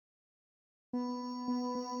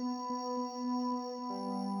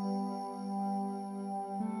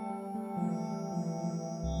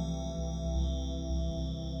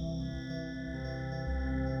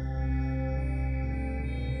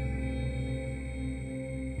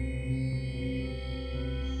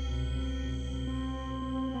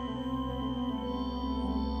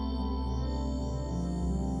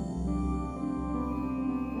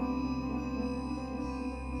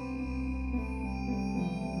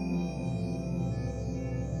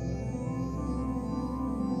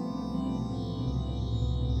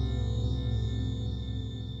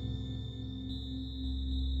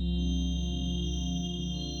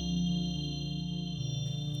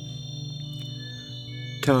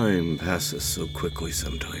Time passes so quickly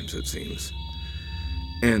sometimes, it seems.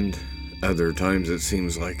 And other times it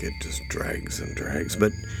seems like it just drags and drags.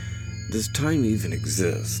 But does time even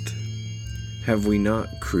exist? Have we not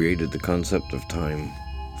created the concept of time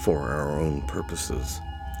for our own purposes?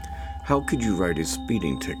 How could you write a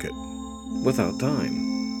speeding ticket without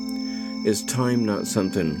time? Is time not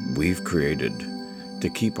something we've created to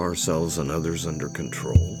keep ourselves and others under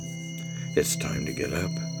control? It's time to get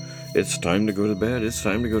up. It's time to go to bed. It's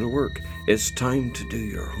time to go to work. It's time to do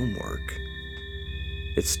your homework.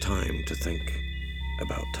 It's time to think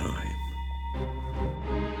about time.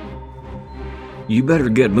 You better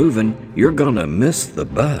get moving. You're gonna miss the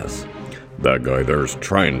bus. That guy there's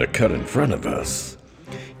trying to cut in front of us.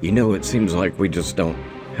 You know, it seems like we just don't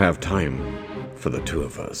have time for the two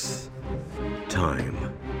of us. Time.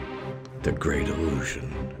 The great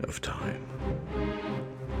illusion of time.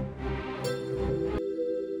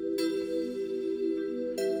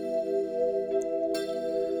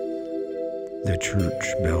 The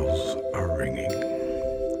church bells are ringing.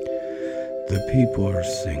 The people are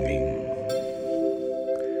singing.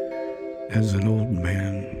 As an old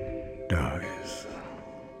man dies,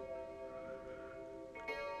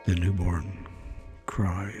 the newborn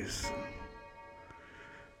cries.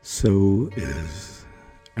 So is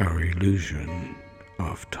our illusion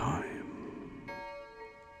of time.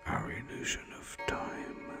 Our illusion of time.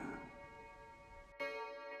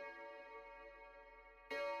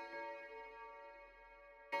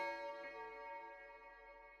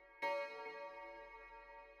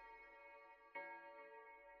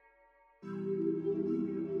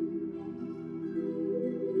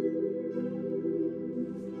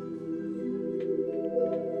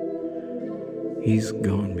 He's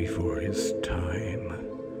gone before his time,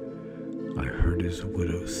 I heard his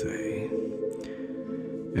widow say,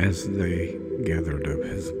 as they gathered up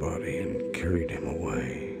his body and carried him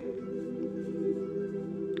away.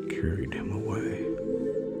 Carried him away.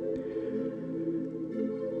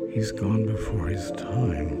 He's gone before his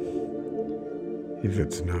time. If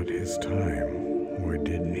it's not his time, why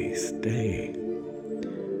didn't he stay?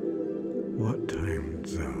 What time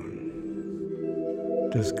zone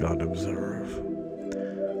does God observe?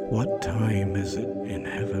 What time is it in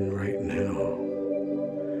heaven right now?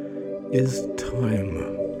 Is time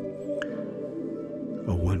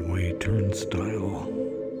a one-way turnstile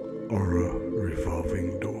or a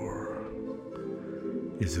revolving door?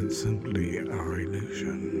 Is it simply our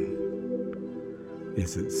illusion?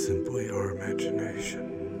 Is it simply our imagination?